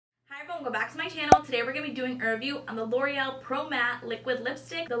welcome back to my channel. Today we're going to be doing a review on the L'Oreal Pro Matte Liquid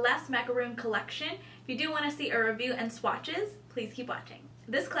Lipstick, the Les Macaron collection. If you do want to see a review and swatches, please keep watching.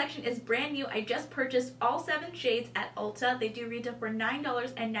 This collection is brand new. I just purchased all 7 shades at Ulta. They do retail for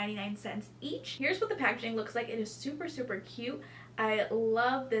 $9.99 each. Here's what the packaging looks like. It is super cute. I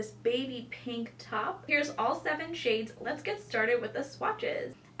love this baby pink top. Here's all 7 shades. Let's get started with the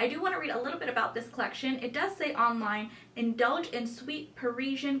swatches. I do want to read a little bit about this collection. It does say online, indulge in sweet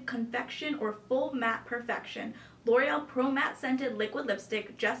Parisian confection or full matte perfection. L'Oreal Pro Matte Scented Liquid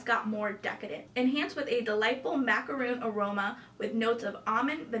Lipstick just got more decadent. Enhanced with a delightful macaroon aroma with notes of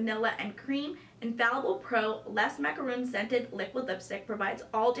almond, vanilla, and cream, Infallible Pro Les Macaron Scented Liquid Lipstick provides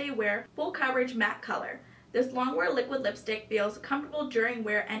all-day wear, full coverage matte color. This long-wear liquid lipstick feels comfortable during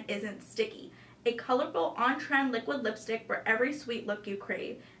wear and isn't sticky. A colorful, on-trend liquid lipstick for every sweet look you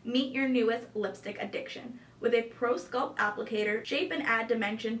crave. Meet your newest lipstick addiction. With a Pro Sculpt applicator, shape and add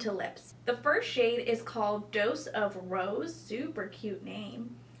dimension to lips. The first shade is called Dose of Rose. Super cute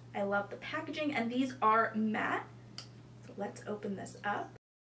name. I love the packaging, and these are matte. So let's open this up.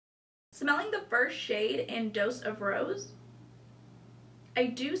 Smelling the first shade in Dose of Rose, I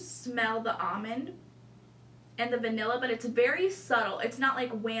do smell the almond and the vanilla, but it's very subtle. It's not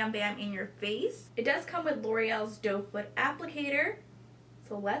like wham bam in your face. It does come with L'Oreal's Doe Foot applicator.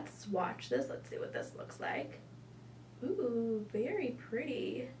 So let's swatch this. Let's see what this looks like. Ooh, very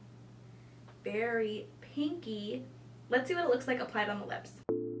pretty. Very pinky. Let's see what it looks like applied on the lips.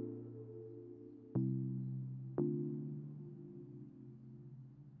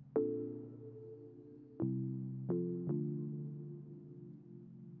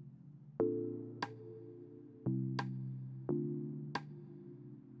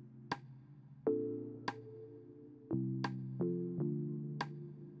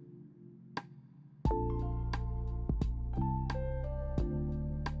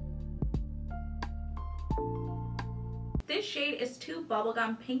 This shade is too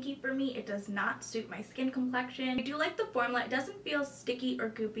bubblegum pinky for me. It does not suit my skin complexion. I do like the formula. It doesn't feel sticky or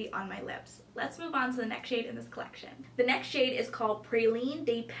goopy on my lips. Let's move on to the next shade in this collection. The next shade is called Praline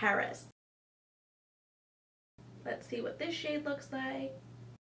de Paris. Let's see what this shade looks like.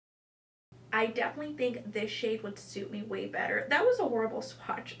 I definitely think this shade would suit me way better. That was a horrible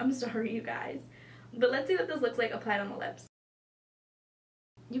swatch. I'm sorry, you guys. But let's see what this looks like applied on the lips.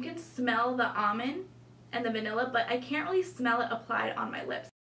 You can smell the almond and the vanilla, but I can't really smell it applied on my lips.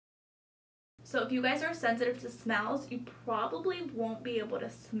 So if you guys are sensitive to smells, you probably won't be able to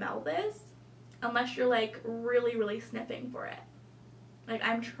smell this unless you're like really sniffing for it. Like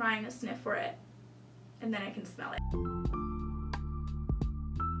I'm trying to sniff for it and then I can smell it.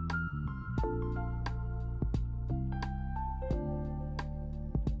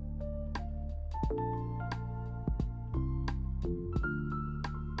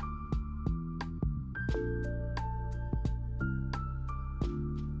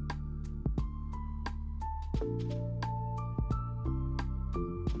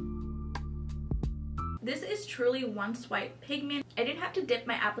 This is truly one swipe pigment. I didn't have to dip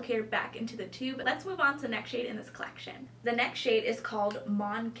my applicator back into the tube. Let's move on to the next shade in this collection. The next shade is called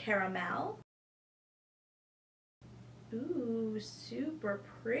Mon Caramel. Ooh, super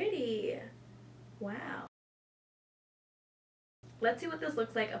pretty. Wow. Let's see what this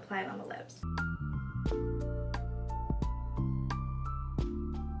looks like applied on the lips.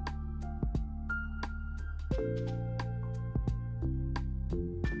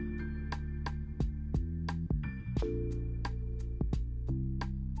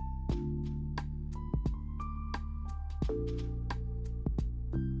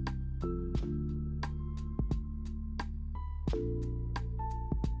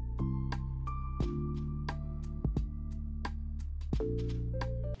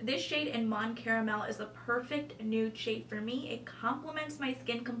 This shade in Mon Caramel is the perfect nude shade for me. It complements my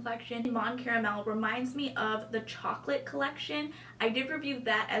skin complexion. Mon Caramel reminds me of the chocolate collection. I did review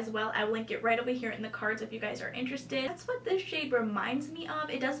that as well. I will link it right over here in the cards if you guys are interested. That's what this shade reminds me of.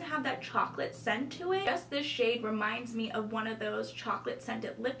 It doesn't have that chocolate scent to it. Just this shade reminds me of one of those chocolate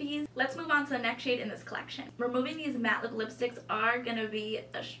scented lippies. Let's move on to the next shade in this collection. Removing these matte lip lipsticks are gonna be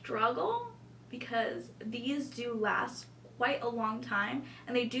a struggle because these do last quite a long time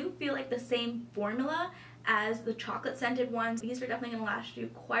and they do feel like the same formula as the chocolate scented ones. These are definitely going to last you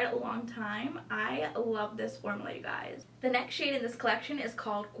quite a long time. I love this formula, you guys. The next shade in this collection is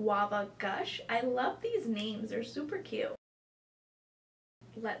called Guava Gush. I love these names. They're super cute.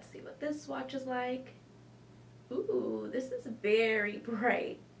 Let's see what this swatch is like. Ooh, this is very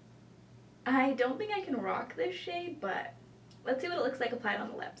bright. I don't think I can rock this shade, but let's see what it looks like applied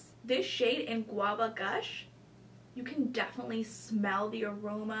on the lips. This shade in Guava Gush You can definitely smell the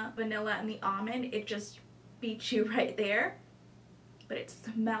aroma, vanilla and the almond. It just beats you right there. But it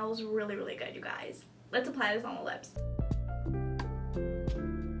smells really, really good, you guys. Let's apply this on the lips.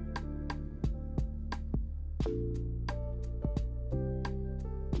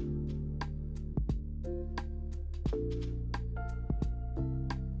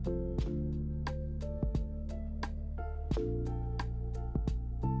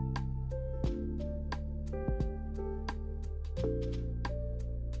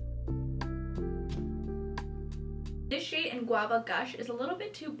 This shade in Guava Gush is a little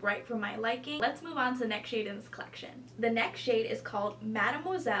bit too bright for my liking. Let's move on to the next shade in this collection. The next shade is called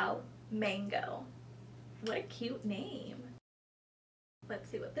Mademoiselle Mango. What a cute name. Let's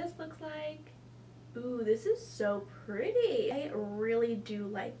see what this looks like. Ooh, this is so pretty. I really do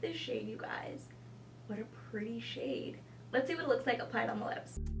like this shade, you guys. What a pretty shade. Let's see what it looks like applied on the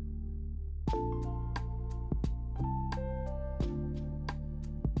lips.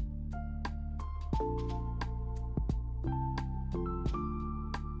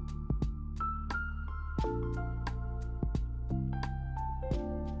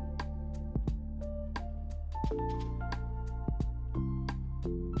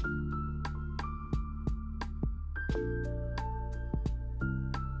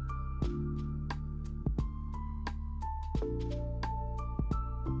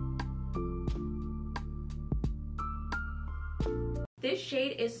 This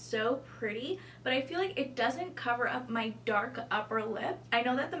shade is so pretty, but I feel like it doesn't cover up my dark upper lip. I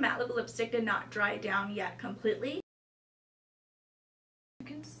know that the matte liquid lipstick did not dry down yet completely. You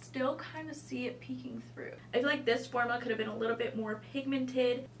can still kind of see it peeking through. I feel like this formula could have been a little bit more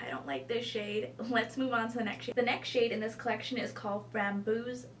pigmented. I don't like this shade. Let's move on to the next shade. The next shade in this collection is called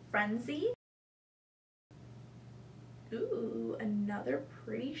Framboise Frenzy. Ooh, another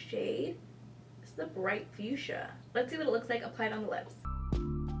pretty shade. This is the bright fuchsia. Let's see what it looks like applied on the lips.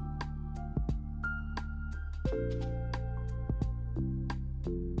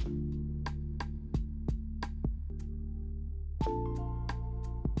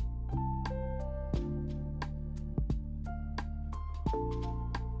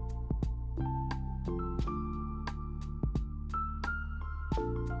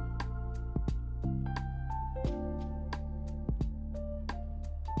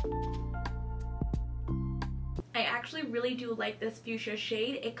 I actually really do like this fuchsia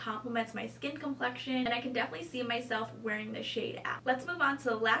shade. It complements my skin complexion and I can definitely see myself wearing this shade out. Let's move on to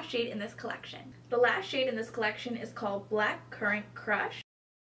the last shade in this collection. The last shade in this collection is called Blackcurrant Crush.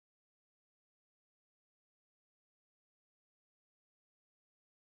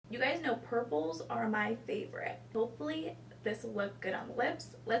 You guys know purples are my favorite. Hopefully this will look good on the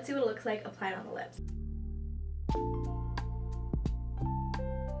lips. Let's see what it looks like applied on the lips.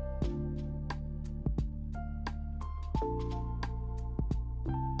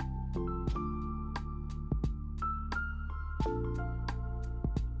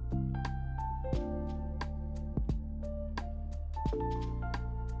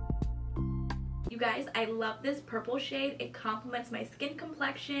 You guys, I love this purple shade. It complements my skin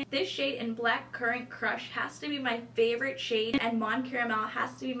complexion. This shade in Blackcurrant Crush has to be my favorite shade, and Mon Caramel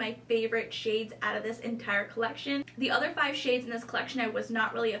has to be my favorite shades out of this entire collection. The other 5 shades in this collection I was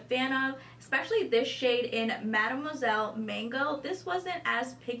not really a fan of, especially this shade in Mademoiselle Mango. This wasn't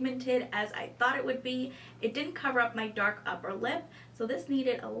as pigmented as I thought it would be. It didn't cover up my dark upper lip, so this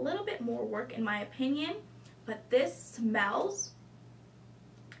needed a little bit more work in my opinion, but this smells.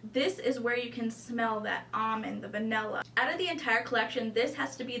 This is where you can smell that almond, the vanilla. Out of the entire collection, this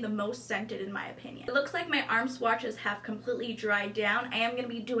has to be the most scented in my opinion. It looks like my arm swatches have completely dried down. I am going to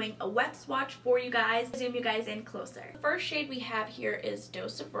be doing a wet swatch for you guys. Zoom you guys in closer. The first shade we have here is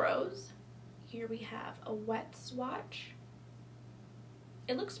Dose of Rose. Here we have a wet swatch.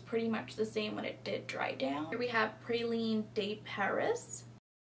 It looks pretty much the same when it did dry down. Here we have Praline de Paris.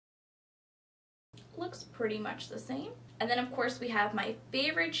 Looks pretty much the same. And then of course we have my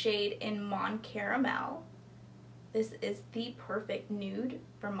favorite shade in Mon Caramel. This is the perfect nude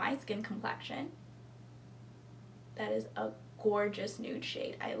for my skin complexion. That is a gorgeous nude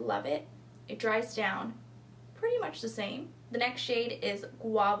shade. I love it. It dries down pretty much the same. The next shade is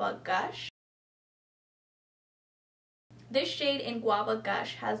Guava Gush. This shade in Guava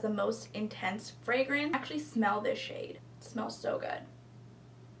Gush has the most intense fragrance. Actually smell this shade. It smells so good.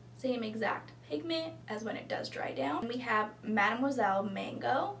 Same exact pigment as when it does dry down. We have Mademoiselle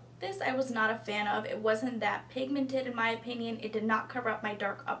Mango. This I was not a fan of. It wasn't that pigmented in my opinion. It did not cover up my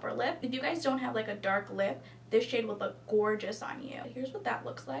dark upper lip. If you guys don't have like a dark lip, this shade would look gorgeous on you. Here's what that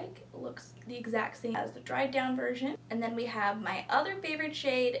looks like. It looks the exact same as the dried down version. And then we have my other favorite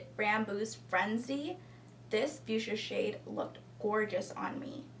shade, Framboise Frenzy. this fuchsia shade looked gorgeous on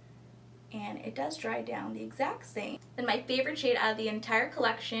me. And it does dry down the exact same. Then my favorite shade out of the entire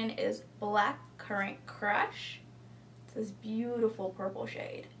collection is Blackcurrant Crush. It's this beautiful purple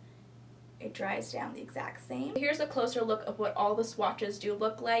shade. It dries down the exact same. Here's a closer look of what all the swatches do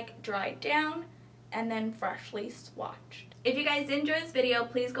look like, dried down and then freshly swatched. If you guys enjoyed this video,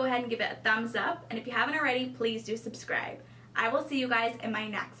 please go ahead and give it a thumbs up. And if you haven't already, please do subscribe. I will see you guys in my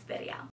next video.